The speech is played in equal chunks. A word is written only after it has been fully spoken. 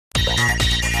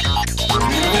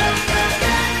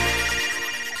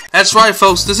That's right,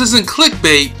 folks, this isn't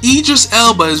clickbait. Idris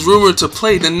Elba is rumored to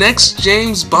play the next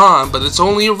James Bond, but it's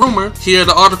only a rumor. Here at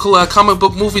the article at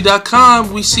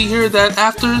comicbookmovie.com, we see here that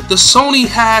after the Sony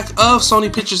hack of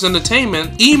Sony Pictures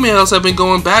Entertainment, emails have been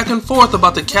going back and forth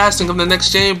about the casting of the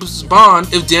next James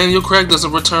Bond if Daniel Craig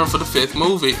doesn't return for the 5th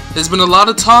movie. There's been a lot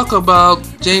of talk about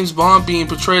James Bond being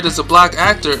portrayed as a black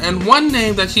actor, and one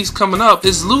name that keeps coming up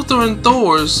is Luther in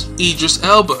Thor's Idris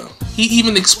Elba. He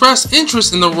even expressed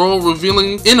interest in the role,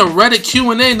 revealing in a Reddit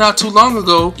Q&A not too long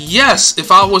ago, yes,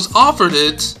 if I was offered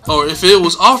it, or if it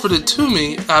was offered it to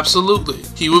me, absolutely.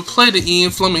 He would play the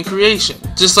Ian Fleming creation.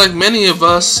 Just like many of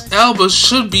us, Elba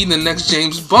should be the next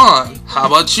James Bond. How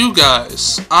about you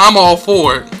guys? I'm all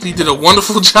for it. He did a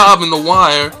wonderful job in The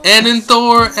Wire, and in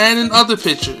Thor, and in other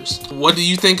pictures. What do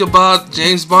you think about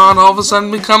James Bond all of a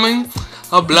sudden becoming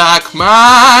a black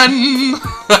man?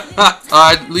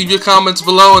 Alright, leave your comments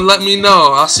below and let me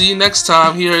know. I'll see you next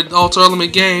time here at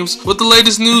AlterElement Games with the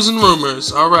latest news and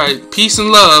rumors. Alright, peace and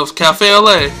love. Cafe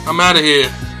LA. I'm out of here.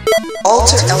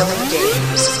 AlterElement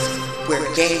Games, where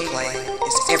gameplay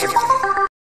is everything.